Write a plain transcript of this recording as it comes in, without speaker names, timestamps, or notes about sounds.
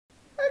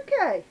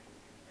Okay,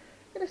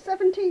 got a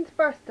 17th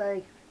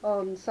birthday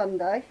on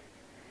Sunday,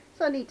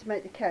 so I need to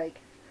make the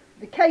cake.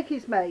 The cake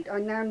is made, I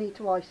now need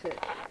to ice it.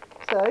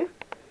 So,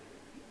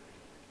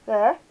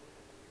 there,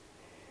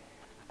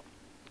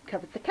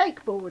 covered the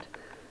cake board.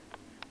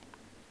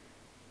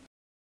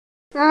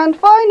 And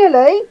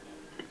finally,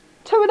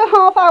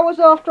 2.5 hours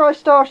after I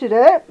started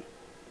it,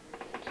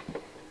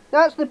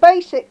 that's the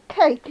basic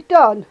cake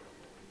done.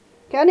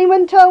 Can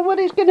anyone tell what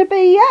it's going to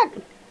be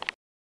yet?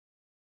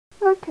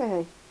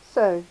 Okay,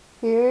 so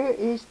here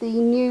is the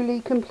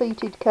newly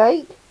completed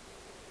cake.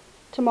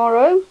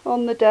 Tomorrow,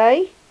 on the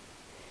day,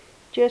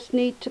 just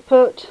need to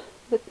put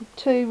the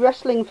 2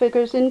 wrestling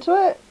figures into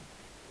it.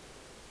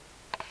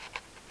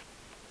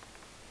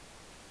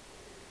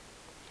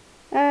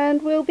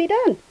 And we'll be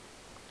done.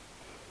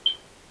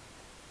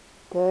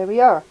 There we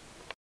are.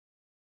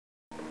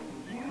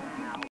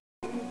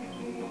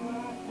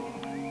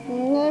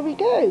 And there we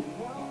go.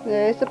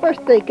 There's the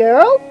birthday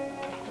girl.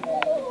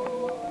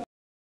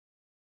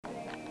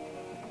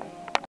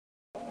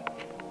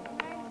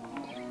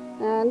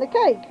 And the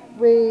cake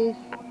with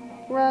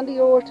Randy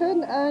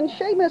Orton and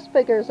Sheamus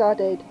figures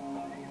added.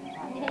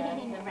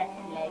 The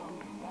wrestling.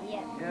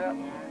 Yeah.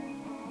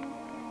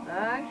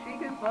 Ah, she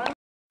can fun.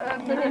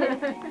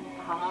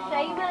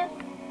 Sheamus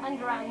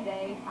and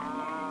Randy.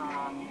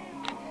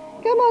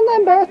 Come on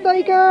then,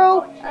 birthday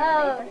girl.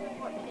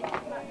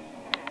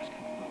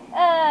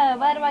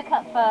 Where do I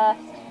cut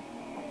first?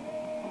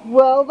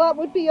 Well, that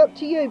would be up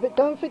to you, but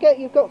don't forget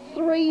you've got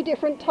 3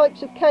 different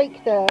types of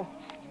cake there.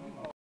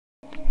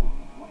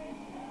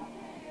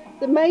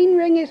 The main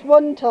ring is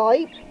one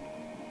type,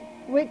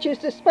 which is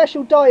the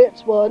special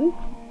diets one.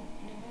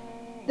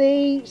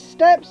 The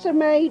steps are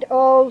made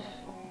of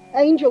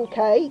angel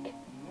cake,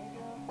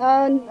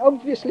 and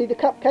obviously the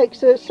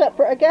cupcakes are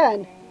separate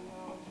again.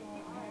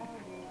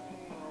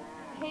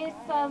 Here's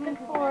some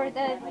for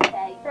the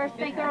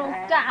birthday girl's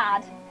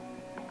dad.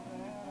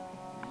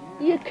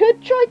 You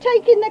could try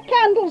taking the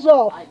candles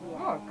off.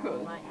 Oh, I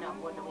could.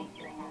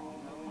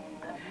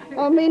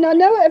 I mean, I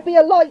know it'd be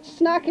a light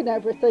snack and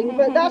everything,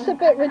 but that's a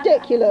bit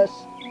ridiculous.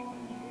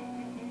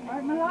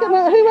 Come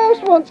on, who else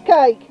wants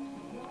cake?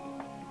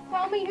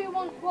 Tell me who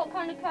wants what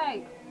kind of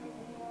cake.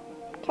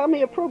 Tammy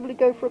would probably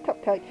go for a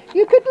cupcake.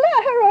 You could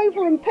let her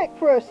over and pick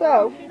for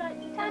herself.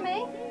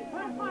 Tammy?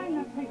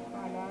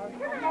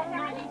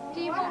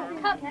 Do you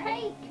want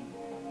cupcake,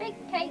 big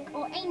cake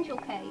or angel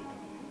cake?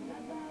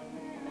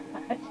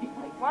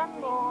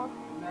 One more.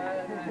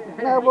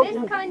 No,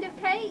 This kind of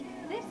cake,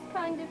 this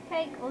kind of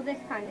cake, or this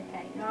kind of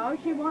cake? No,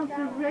 she wants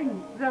the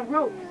ring, the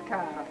ropes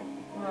car.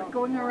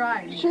 Going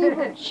around.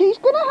 she's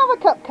going to have a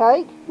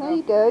cupcake. There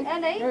you go.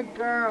 Ellie? Good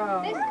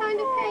girl. This kind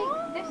of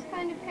cake, this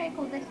kind of cake,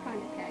 or this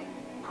kind of cake?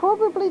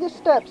 Probably the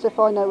steps, if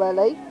I know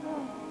Ellie.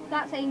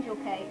 That's angel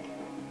cake.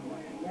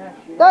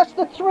 That's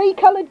the 3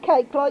 coloured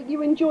cake like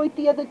you enjoyed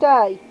the other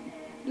day.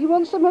 You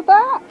want some of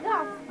that?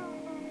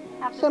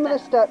 Have Some of the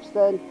steps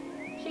then.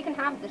 She can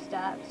have the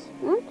steps.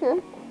 Okay.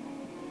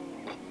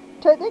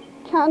 Take the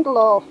candle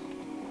off.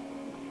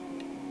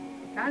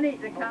 Can't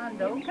eat the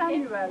candle,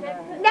 can you,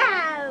 Ella?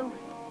 No!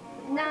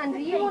 Nan, do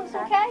you want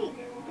some cake?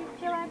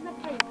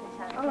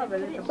 I'll have a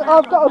little So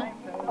I've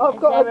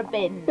got a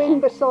bin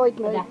beside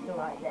me. That's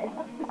alright then.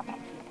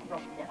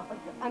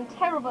 I'm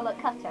terrible at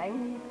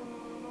cutting.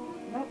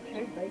 Not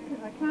too big,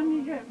 because I can't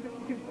use it if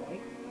it's too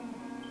big.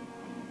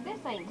 This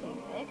ain't too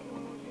big.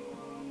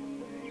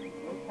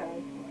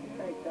 Okay,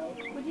 take those.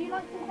 Would you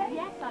like some cake?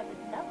 Yes, I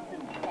would love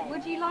some cake.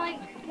 Would you like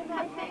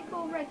cupcake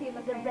or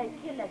regular The cake?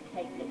 regular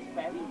cake looks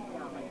very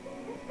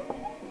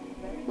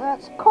nice.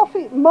 That's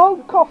coffee,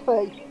 mulled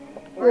coffee.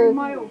 Very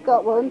mild.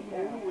 That one.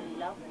 Oh,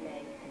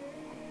 lovely.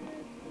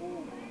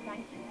 Oh,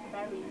 thank you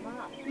very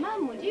much.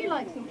 Mum, would you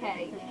like some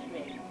cake?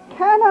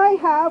 Can I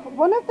have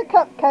one of the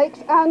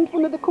cupcakes and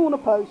one of the corner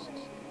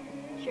posts?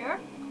 Sure.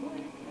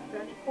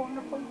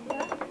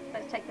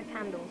 Let's take the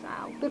candles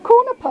out. The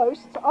corner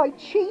posts I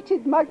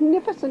cheated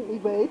magnificently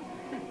with.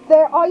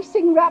 They're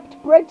icing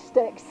wrapped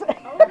breadsticks.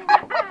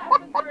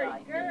 Very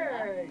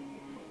good.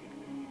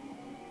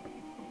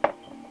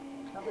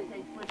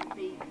 Obviously,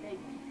 they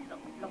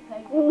look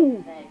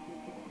over there.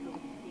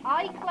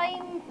 I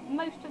claim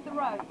most of the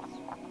roads.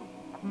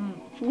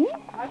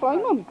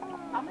 Climb them.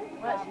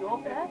 Well, it's your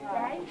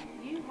birthday.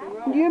 You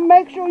have You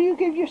make sure you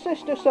give your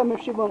sister some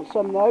if she wants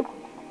some though.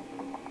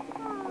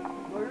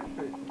 Where is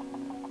it?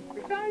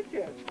 Beside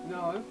you?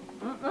 No.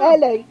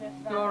 Ellie.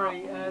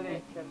 Sorry,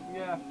 Ellie.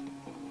 Yeah.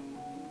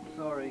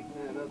 Sorry,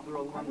 yeah, that's the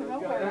wrong one. I don't know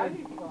where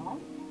Ellie's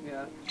from.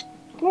 Yeah.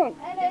 Come on.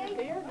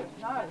 Ellie? Here,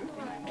 no.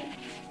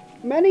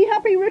 Many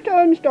happy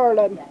returns,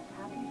 darling.